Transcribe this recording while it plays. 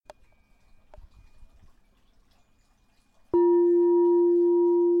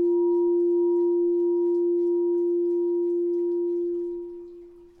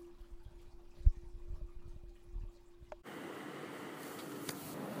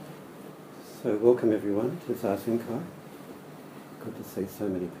So welcome everyone to Zazenkai. Good to see so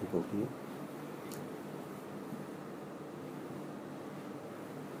many people here.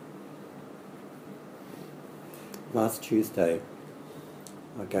 Last Tuesday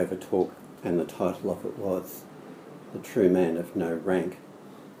I gave a talk and the title of it was The True Man of No Rank,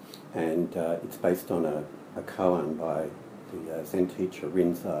 and it's based on a koan by the Zen teacher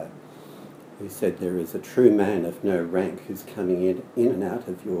Rinzai, who said there is a true man of no rank who's coming in and out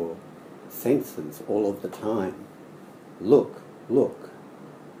of your senses all of the time. Look, look,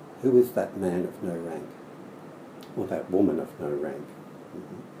 who is that man of no rank? Or that woman of no rank?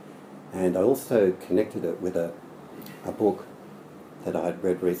 And I also connected it with a book that I had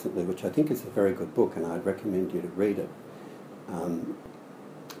read recently, which I think is a very good book, and I'd recommend you to read it. And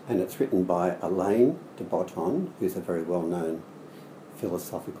it's written by Alain de Botton, who's a very well-known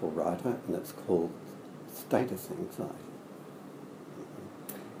philosophical writer, and it's called Status Anxiety.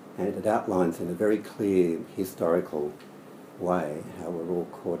 And it outlines in a very clear historical way how we're all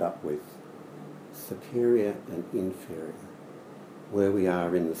caught up with superior and inferior, where we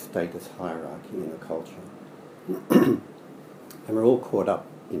are in the status hierarchy in a culture. And we're all caught up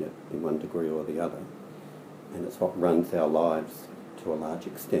in it in one degree or the other. And it's what runs our lives to a large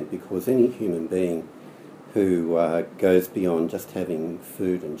extent, because any human being who goes beyond just having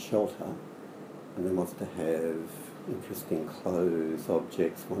food and shelter and then wants to have interesting clothes,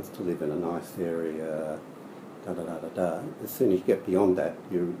 objects, wants to live in a nice area, da-da-da-da-da. As soon as you get beyond that,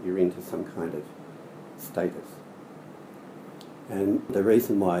 you're into some kind of status. And the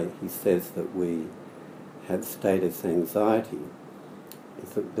reason why he says that we have status anxiety is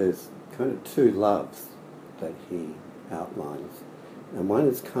that there's kind of two loves that he outlines. And one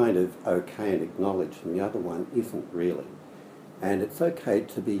is kind of okay and acknowledged, and the other one isn't really. And it's okay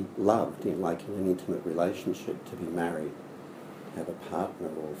to be loved in an intimate relationship, to be married, have a partner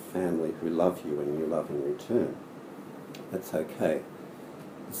or family who love you and you love in return. That's okay.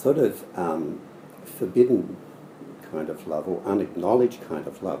 The sort of forbidden kind of love, or unacknowledged kind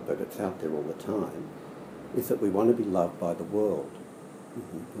of love, but it's out there all the time, is that we want to be loved by the world.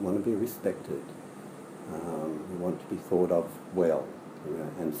 We want to be respected. We want to be thought of well.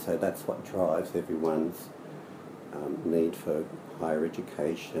 And so that's what drives everyone's need for higher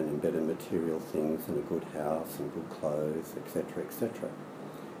education and better material things and a good house and good clothes, etc., etc.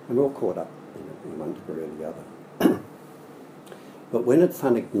 And we're all caught up in one degree or the other. But when it's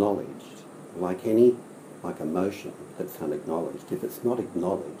unacknowledged, like emotion that's unacknowledged, if it's not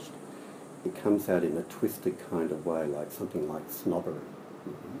acknowledged, it comes out in a twisted kind of way, like something like snobbery.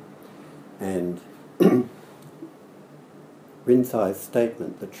 And Rinzai's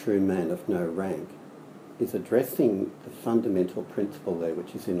statement, the true man of no rank, is addressing the fundamental principle there,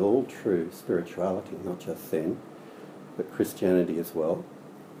 which is in all true spirituality, not just Zen, but Christianity as well,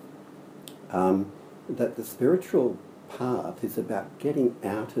 that the spiritual path is about getting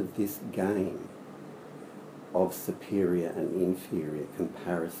out of this game of superior and inferior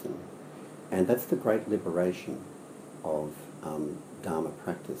comparison. And that's the great liberation of Dharma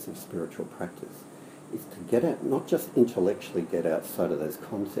practice, of spiritual practice, is to get out, not just intellectually get outside of those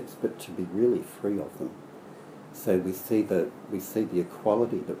concepts, but to be really free of them. So we see the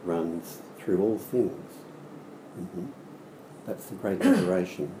equality that runs through all things. That's the great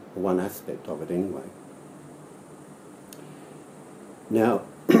liberation, one aspect of it anyway. Now,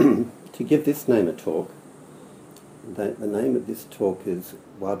 to give this name a talk, the name of this talk is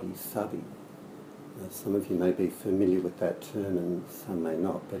Wabi Sabi. Now, some of you may be familiar with that term and some may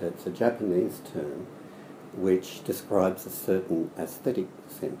not, but it's a Japanese term which describes a certain aesthetic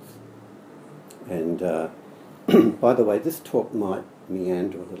sense. And by the way, this talk might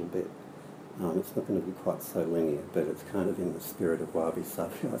meander a little bit. It's not going to be quite so linear, but it's kind of in the spirit of Wabi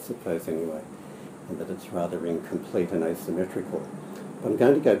Sabi, I suppose, anyway, and that it's rather incomplete and asymmetrical. But I'm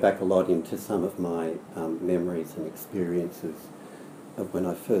going to go back a lot into some of my memories and experiences of when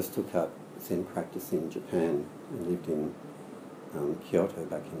I first took up Zen practice in Japan and lived in Kyoto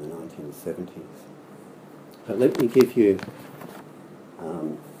back in the 1970s. But let me give you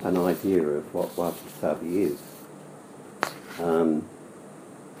an idea of what Wabi Sabi is.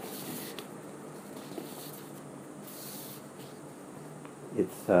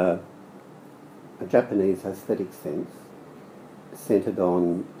 It's a Japanese aesthetic sense centered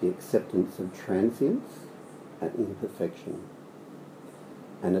on the acceptance of transience and imperfection.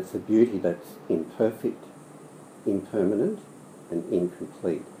 And it's a beauty that's imperfect, impermanent, and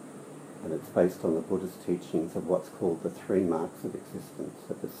incomplete. And it's based on the Buddhist teachings of what's called the three marks of existence,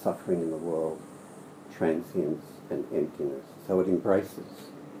 that there's suffering in the world, transience, and emptiness. So it embraces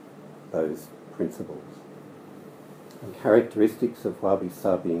those principles. And characteristics of Wabi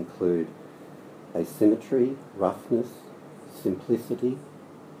Sabi include asymmetry, roughness, simplicity,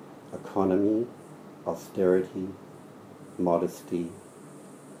 economy, austerity, modesty,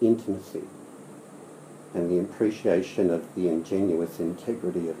 intimacy, and the appreciation of the ingenuous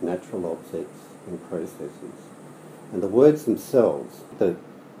integrity of natural objects and processes. And the words themselves, the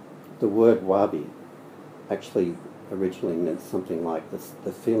word wabi actually originally meant something like this,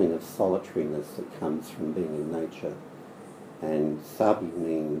 the feeling of solitariness that comes from being in nature. And sabi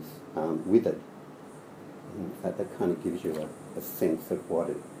means withered. That kind of gives you a sense of what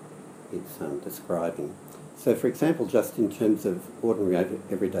it's describing. So, for example, just in terms of ordinary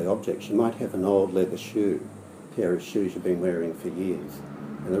everyday objects, you might have an old leather shoe, pair of shoes you've been wearing for years,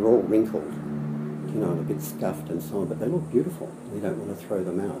 and they're all wrinkled, and a bit scuffed and so on, but they look beautiful. You don't want to throw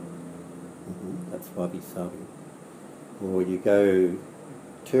them out. That's wabi-sabi. Or you go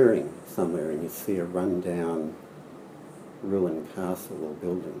touring somewhere and you see a run-down ruined castle or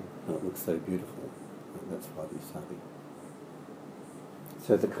building, and it looks so beautiful. That's wabi-sabi.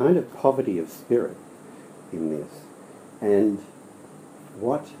 So the kind of poverty of spirit in this, and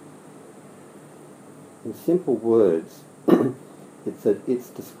what, in simple words, it's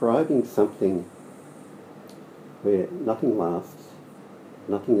describing something where nothing lasts,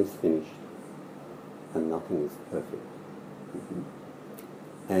 nothing is finished, and nothing is perfect.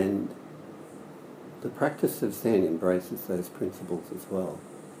 And the practice of Zen embraces those principles as well.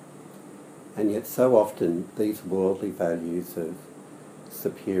 And yet so often these worldly values of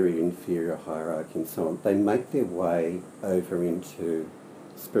superior, inferior, hierarchy and so on, they make their way over into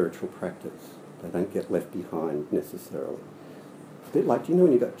spiritual practice. They don't get left behind necessarily. A bit like, do you know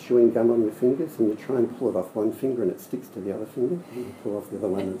when you've got chewing gum on your fingers and you try and pull it off one finger and it sticks to the other finger? And you pull off the other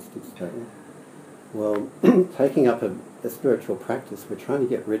one and it sticks to that one. Well, taking up a spiritual practice, we're trying to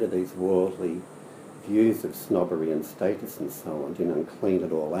get rid of these worldly views of snobbery and status and so on, and clean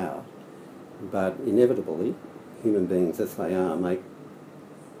it all out. But inevitably, human beings as they are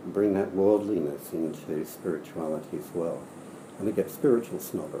bring that worldliness into spirituality as well. And we get spiritual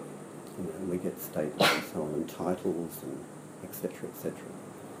snobbery, and we get status and so on, and titles and etc., etc.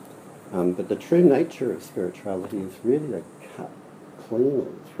 But the true nature of spirituality is really to cut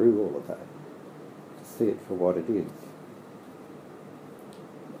cleanly through all of that, to see it for what it is.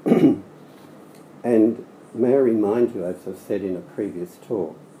 And may I remind you, as I've said in a previous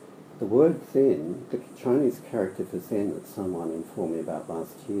talk, the word Zen, the Chinese character for Zen that someone informed me about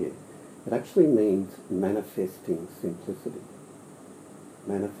last year, it actually means manifesting simplicity.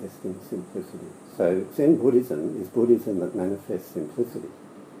 Manifesting simplicity. So Zen Buddhism is Buddhism that manifests simplicity.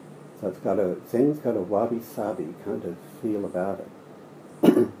 So Zen's got a wabi-sabi kind of feel about it.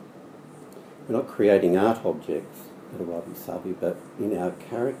 We're not creating art objects that are wabi-sabi, but in our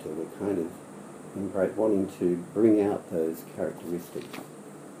character we're kind of wanting to bring out those characteristics.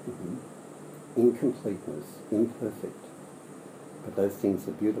 Incompleteness, imperfect, but those things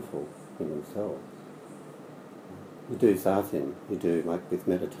are beautiful in themselves. You do zazen, you do, like with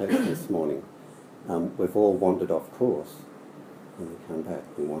meditation this morning, we've all wandered off course. When we come back,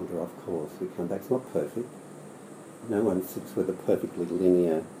 we wander off course, we come back. It's not perfect. No one sits with a perfectly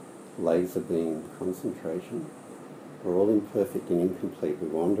linear laser beam concentration. We're all imperfect and incomplete. We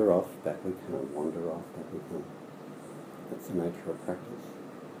wander off, back we come, wander off, back we come. That's the nature of practice.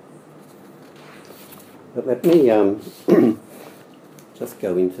 But let me just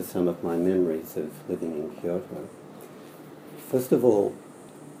go into some of my memories of living in Kyoto. First of all,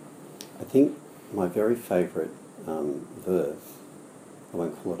 I think my very favourite verse, I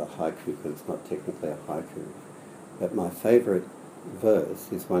won't call it a haiku because it's not technically a haiku, but my favourite verse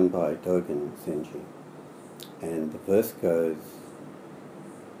is one by Dogen Zenji. And the verse goes,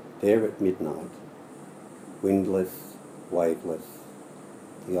 "There at midnight, windless, waveless,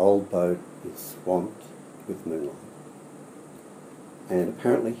 the old boat is swamped with moonlight." And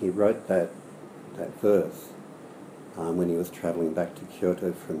apparently he wrote that verse when he was travelling back to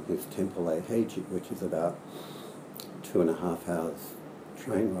Kyoto from his temple Eiheiji, which is about 2.5 hours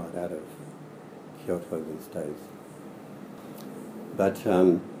train ride out of Kyoto these days. But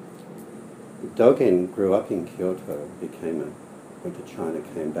Dogen grew up in Kyoto, went to China,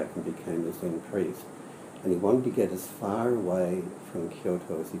 came back and became a Zen priest. And he wanted to get as far away from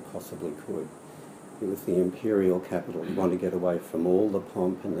Kyoto as he possibly could. It was the imperial capital. He wanted to get away from all the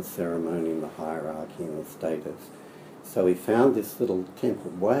pomp and the ceremony and the hierarchy and the status. So he found this little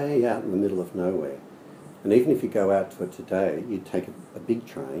temple way out in the middle of nowhere. And even if you go out to it today, you take a big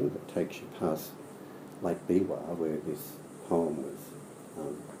train that takes you past Lake Biwa, where this poem was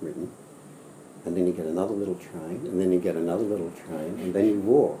written. And then you get another little train, and then you get another little train, and then you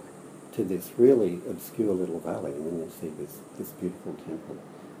walk to this really obscure little valley, and then you see this beautiful temple.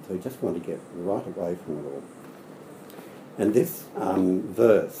 So he just wanted to get right away from it all. And this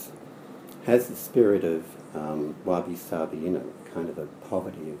verse has the spirit of wabi-sabi in it, kind of a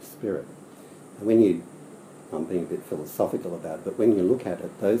poverty of spirit. And when you, I'm being a bit philosophical about it, but when you look at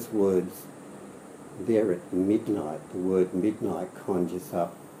it, those words there at midnight, the word midnight conjures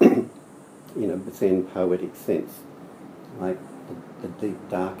up, in a Zen poetic sense, like the deep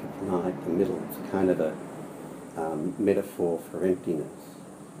dark of night, the middle. It's kind of a metaphor for emptiness.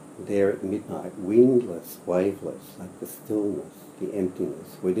 There at midnight, windless, waveless, like the stillness, the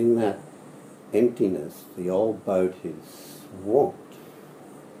emptiness. Within that emptiness, the old boat is swamped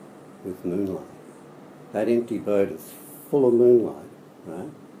with moonlight. That empty boat is full of moonlight, right?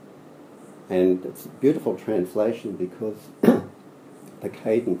 And it's a beautiful translation because the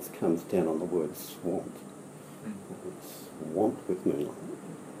cadence comes down on the word swamped. It's swamped with moonlight.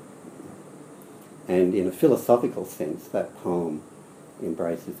 And in a philosophical sense, that poem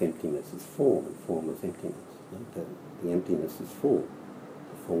embraces emptiness as form, and form as emptiness. Right? The emptiness is full,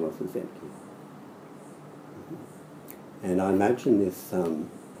 the fullness is empty. And I imagine this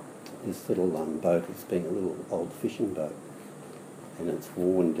little boat as being a little old fishing boat, and it's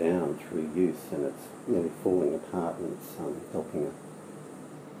worn down through use, and it's nearly falling apart, and it's helping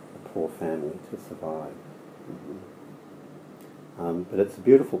a poor family to survive. But it's a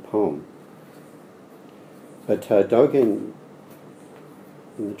beautiful poem. But Dogen,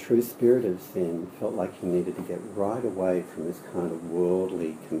 in the true spirit of Zen, felt like he needed to get right away from this kind of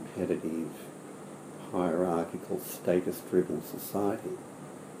worldly, competitive, hierarchical, status-driven society,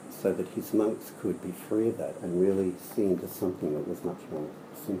 so that his monks could be free of that and really see into something that was much more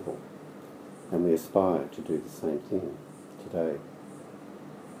simple. And we aspire to do the same thing today.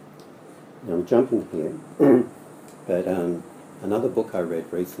 Now I'm jumping here, but another book I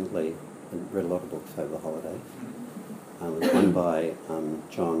read recently, I read a lot of books over the holidays, was one by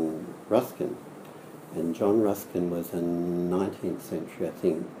John Ruskin. And John Ruskin was a 19th century, I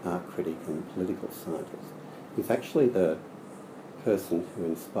think, art critic and political scientist. He's actually the person who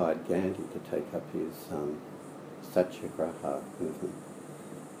inspired Gandhi to take up his Satyagraha movement.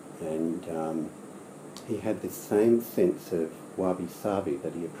 And he had this same sense of wabi-sabi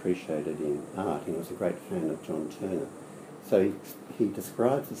that he appreciated in art. He was a great fan of John Turner. So he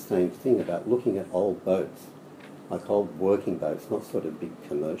describes the same thing about looking at old boats, like old working boats, not sort of big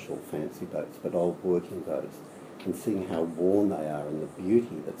commercial fancy boats, but old working boats, and seeing how worn they are and the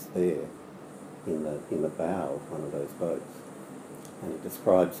beauty that's there in the bow of one of those boats. And it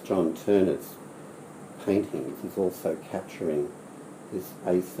describes John Turner's paintings as also capturing this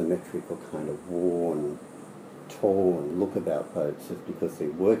asymmetrical kind of worn, torn look about boats, just because they're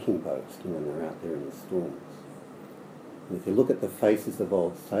working boats, and they're out there in the storms. And if you look at the faces of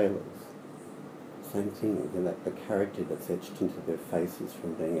old sailors, same thing, that the character that's etched into their faces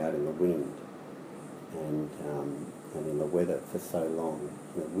from being out in the wind and in the weather for so long,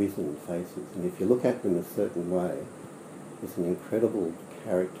 wizened faces. And if you look at them a certain way, there's an incredible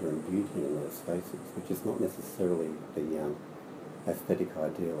character and beauty in those faces, which is not necessarily the aesthetic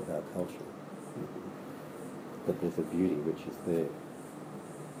ideal of our culture. But there's a beauty which is there.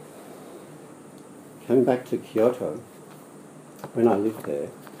 Coming back to Kyoto, when I lived there,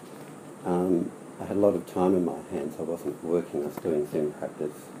 I had a lot of time in my hands. I wasn't working, I was doing Zen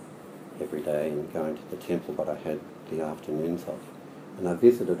practice every day and going to the temple, but I had the afternoons off. And I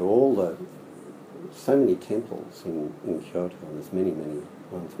visited so many temples in Kyoto, and there's many, many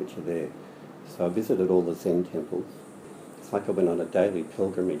ones which are there. So I visited all the Zen temples. It's like I went on a daily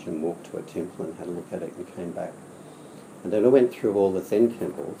pilgrimage and walked to a temple and had a look at it and came back. And then I went through all the Zen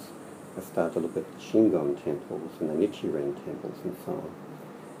temples. I started to look at the Shingon temples and the Nichiren temples and so on.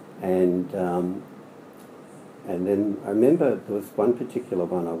 And then I remember there was one particular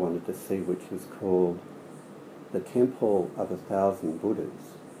one I wanted to see, which was called the Temple of 1,000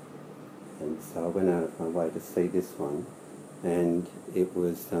 Buddhas. And so I went out of my way to see this one, and it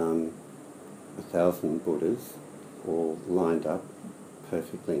was 1,000 Buddhas all lined up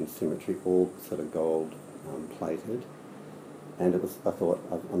perfectly in symmetry, all sort of gold plated. And it was, I thought,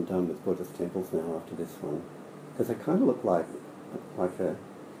 I'm done with Buddhist temples now after this one, because they kind of look like a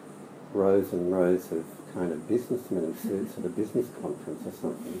rows and rows of kind of businessmen in suits at a business conference or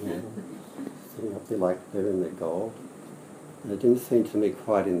something, sitting up there like they're in their gold. And it didn't seem to me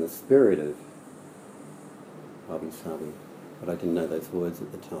quite in the spirit of wabi-sabi, but I didn't know those words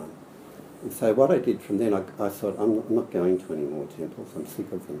at the time. And so what I did from then, I thought, I'm not going to any more temples, I'm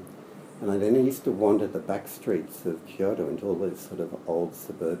sick of them. And I then used to wander the back streets of Kyoto into all these sort of old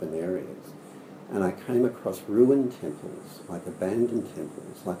suburban areas. And I came across ruined temples, like abandoned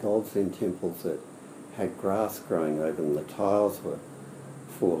temples, like old Zen temples that had grass growing over them. The tiles were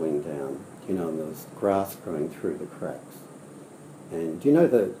falling down, and there was grass growing through the cracks. And do you know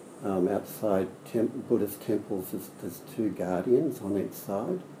that outside Buddhist temples there's two guardians on each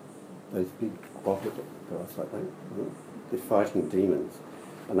side? Those big bottled guys like that. They're fighting demons.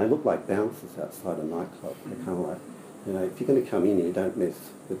 And they look like bouncers outside a nightclub. They're kind of like, if you're going to come in here, don't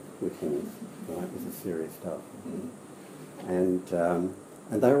mess with him. Right? This is serious stuff. And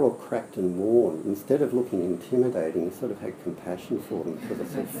they were all cracked and worn. Instead of looking intimidating, you sort of had compassion for them because they're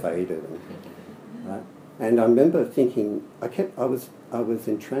sort of faded. Right? And I remember thinking, I was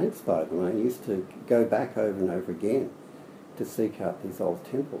entranced by them. I used to go back over and over again to seek out these old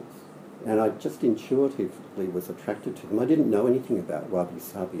temples. And I just intuitively was attracted to them. I didn't know anything about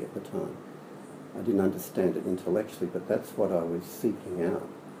wabi-sabi at the time. I didn't understand it intellectually, but that's what I was seeking out.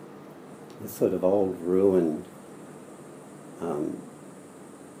 This sort of old, ruined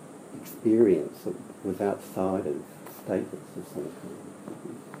experience that was outside of status of some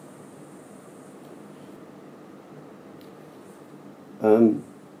kind.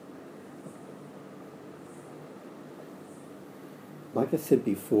 Like I said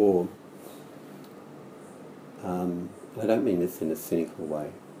before, I don't mean this in a cynical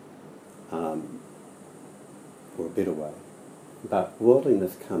way, or a bitter way, but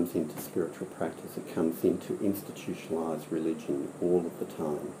worldliness comes into spiritual practice. It comes into institutionalised religion all of the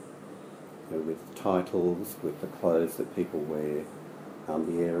time, with titles, with the clothes that people wear,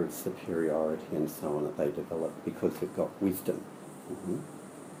 the air of superiority and so on that they develop because they've got wisdom.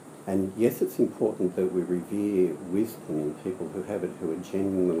 And yes, it's important that we revere wisdom in people who have it, who are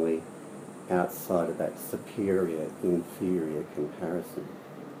genuinely outside of that superior-inferior comparison.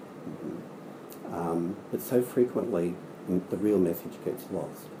 But so frequently, the real message gets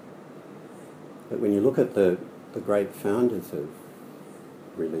lost. But when you look at the great founders of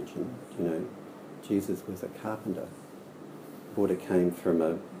religion, Jesus was a carpenter. Buddha came from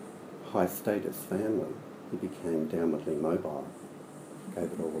a high-status family. He became downwardly mobile, gave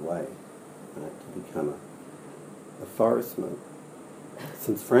it all away to become a forest monk.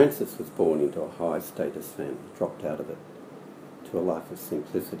 St. Francis was born into a high-status family, dropped out of it to a life of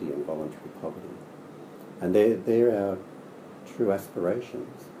simplicity and voluntary poverty. And they're our true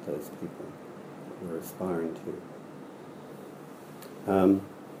aspirations, those people that we're aspiring to.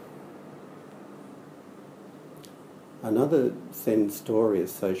 Another Zen story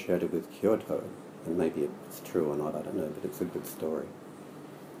associated with Kyoto, and maybe it's true or not, I don't know, but it's a good story.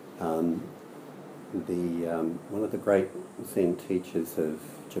 One of the great Zen teachers of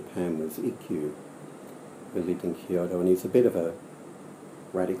Japan was Ikkyu, who lived in Kyoto, and he's a bit of a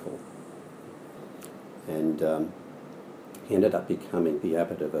radical. And he ended up becoming the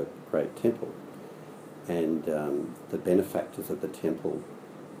abbot of a great temple. And the benefactors of the temple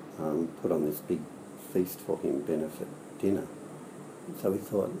put on this big feast for him, benefit dinner. So he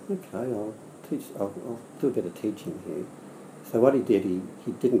thought, okay, I'll do a bit of teaching here. So what he did, he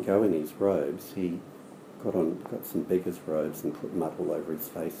didn't go in his robes. He got some beggar's robes and put mud all over his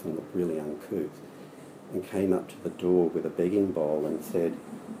face and looked really uncouth, and came up to the door with a begging bowl and said,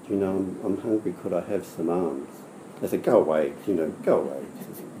 "Do you know, I'm hungry, could I have some alms?" They said, "Go away, go away.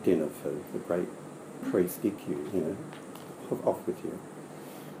 This is dinner for the great priest Ikkyu, off with you."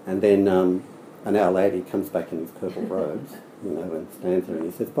 And then an hour later he comes back in his purple robes, and stands there and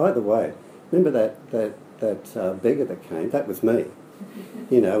he says, "By the way, remember that beggar that came? That was me.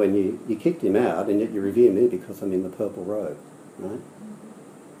 And you kicked him out, and yet you revere me because I'm in the purple robe, right?"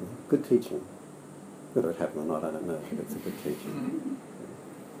 Good teaching. Whether it happened or not, I don't know, but it's a good teaching.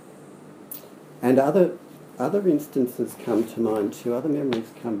 And other instances come to mind too, other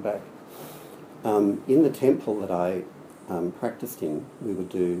memories come back. In the temple that I practiced in, we would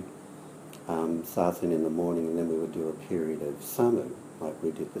do zazen in the morning, and then we would do a period of samu, like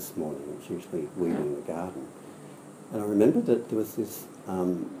we did this morning, which usually weeding the garden. And I remember that there was this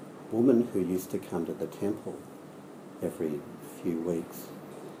woman who used to come to the temple every few weeks,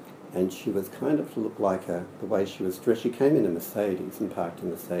 and she was kind of looked like the way she was dressed. She came in a Mercedes and parked a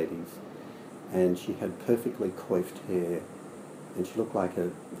Mercedes, and she had perfectly coiffed hair, and she looked like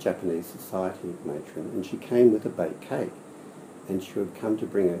a Japanese society matron, and she came with a baked cake, and she would come to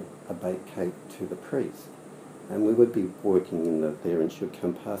bring a baked cake to the priest. And we would be working in there, and she would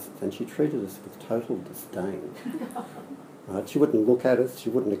come past us, and she treated us with total disdain. Right? She wouldn't look at us, she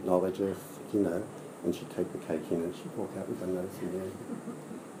wouldn't acknowledge us, and she'd take the cake in and she'd walk out with her nose in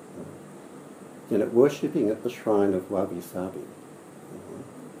the air. Worshipping at the shrine of wabi-sabi.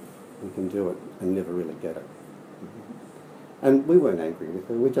 We can do it and never really get it. And we weren't angry with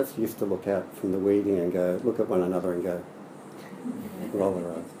her, we just used to look out from the weeding and look at one another and go, roll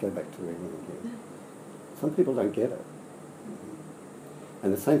our eyes, go back to weeding again. Some people don't get it.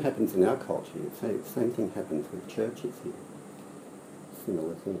 And the same happens in our culture. The same thing happens with churches here.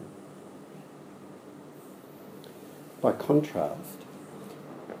 Similar thing. By contrast,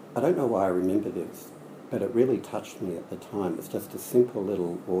 I don't know why I remember this, but it really touched me at the time. It's just a simple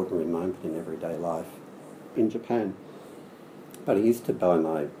little ordinary moment in everyday life in Japan. But I used to buy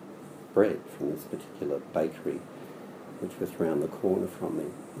my bread from this particular bakery, which was round the corner from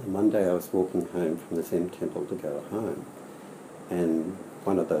me. And one day I was walking home from the Zen temple to go home, and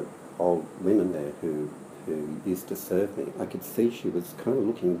one of the old women there who used to serve me, I could see she was kind of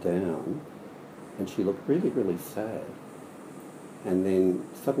looking down, and she looked really, really sad. And then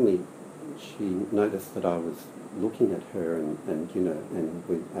suddenly she noticed that I was looking at her, and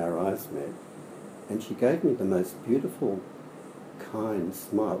our eyes met, and she gave me the most beautiful, kind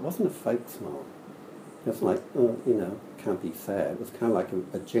smile. It wasn't a fake smile. It was like, can't be sad. It was kind of like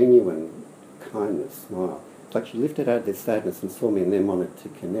a genuine kindness smile. It's like she lifted out this sadness and saw me and then wanted to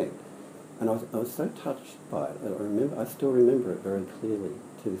connect. And I was so touched by it. I still remember it very clearly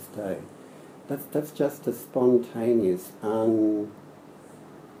to this day. That's just a spontaneous,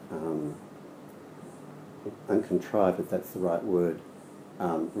 uncontrived, if that's the right word,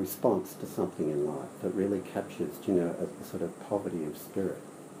 response to something in life that really captures, a sort of poverty of spirit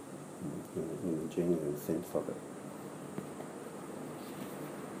in the genuine sense of it.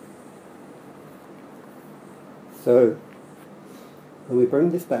 So, when we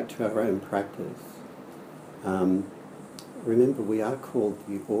bring this back to our own practice, remember we are called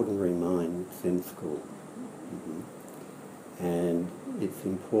the Ordinary Mind Zen School. And it's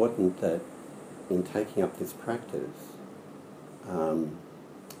important that in taking up this practice,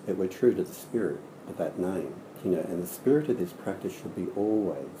 that we're true to the spirit of that name, and the spirit of this practice should be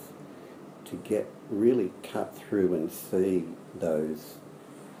always to get really cut through and see those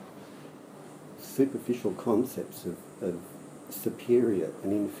superficial concepts of superior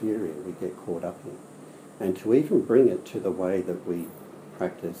and inferior we get caught up in, and to even bring it to the way that we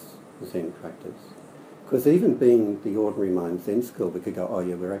practice Zen practice. Because even being the Ordinary Mind Zen School, we could go, oh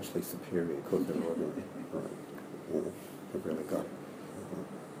yeah, we're actually superior because we're ordinary. Right. We've really got it.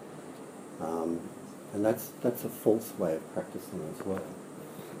 And that's a false way of practicing as well.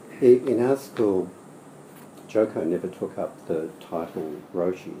 In our school, Joko never took up the title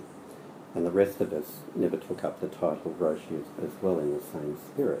Roshi, and the rest of us never took up the title Roshi as well in the same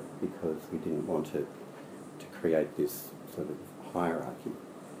spirit, because we didn't want to create this sort of hierarchy.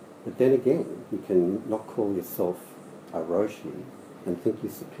 But then again, you can not call yourself a Roshi and think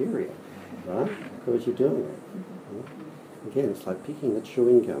you're superior, right? Because you're doing it. Again, it's like picking the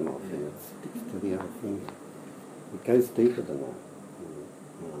chewing gum off and it sticks to the other finger. It goes deeper than that.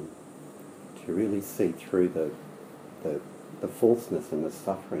 To really see through the falseness and the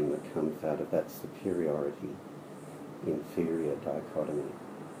suffering that comes out of that superiority, inferior dichotomy.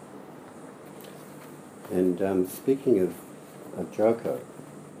 And speaking of Joko,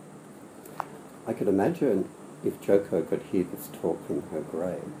 I could imagine if Joko could hear this talk from her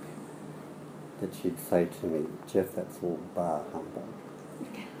grave, that she'd say to me, Jeff, that's all bar humbug.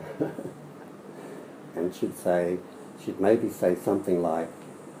 And she'd maybe say something like,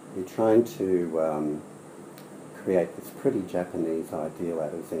 you're trying to create this pretty Japanese ideal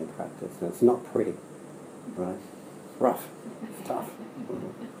out of Zen practice, and it's not pretty, right? It's rough, it's tough.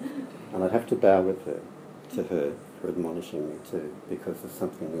 And I'd have to bow to her for admonishing me too, because there's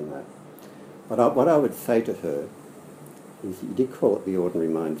something in that. But what I would say to her is, you did call it the Ordinary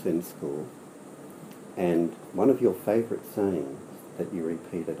Mind Zen School, and one of your favourite sayings that you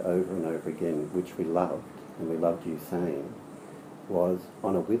repeated over and over again, which we loved, and we loved you saying, was,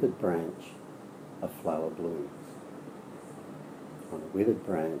 on a withered branch, a flower blooms. On a withered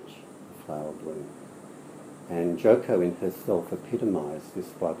branch, a flower blooms. And Joko in herself epitomised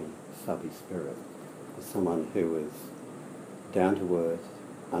this wabi-sabi spirit as someone who was down to earth,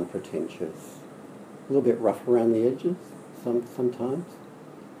 unpretentious, a little bit rough around the edges sometimes,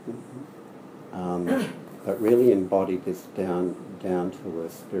 but really embodied this down to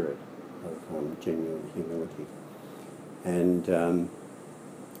earth spirit of genuine humility. And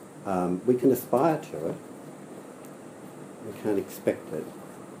we can aspire to it. We can't expect it.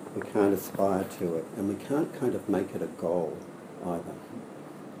 We can't aspire to it, and we can't kind of make it a goal either.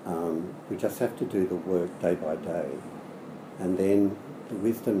 We just have to do the work day by day, and then the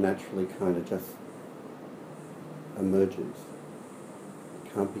wisdom naturally kind of just emerges.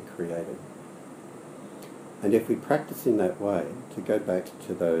 It can't be created. And if we practice in that way, to go back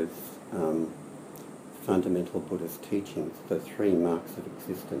to those fundamental Buddhist teachings, the three marks of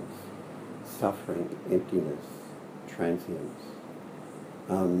existence, suffering, emptiness, transience,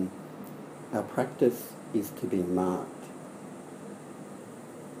 our practice is to be marked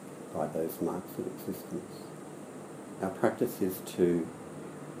by those marks of existence. Our practice is to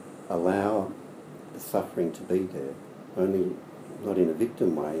allow the suffering to be there, only not in a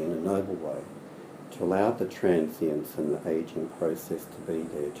victim way, in a noble way, to allow the transience and the ageing process to be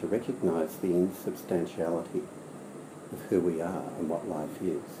there, to recognise the insubstantiality of who we are and what life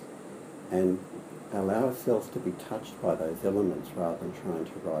is, and allow ourselves to be touched by those elements rather than trying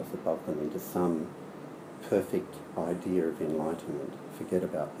to rise above them into some perfect idea of enlightenment. Forget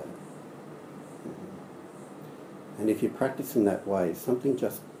about that. And if you practice in that way, something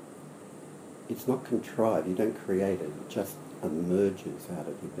just, it's not contrived, you don't create it, it just emerges out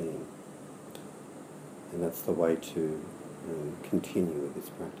of your being. And that's the way to continue with this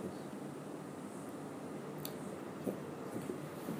practice.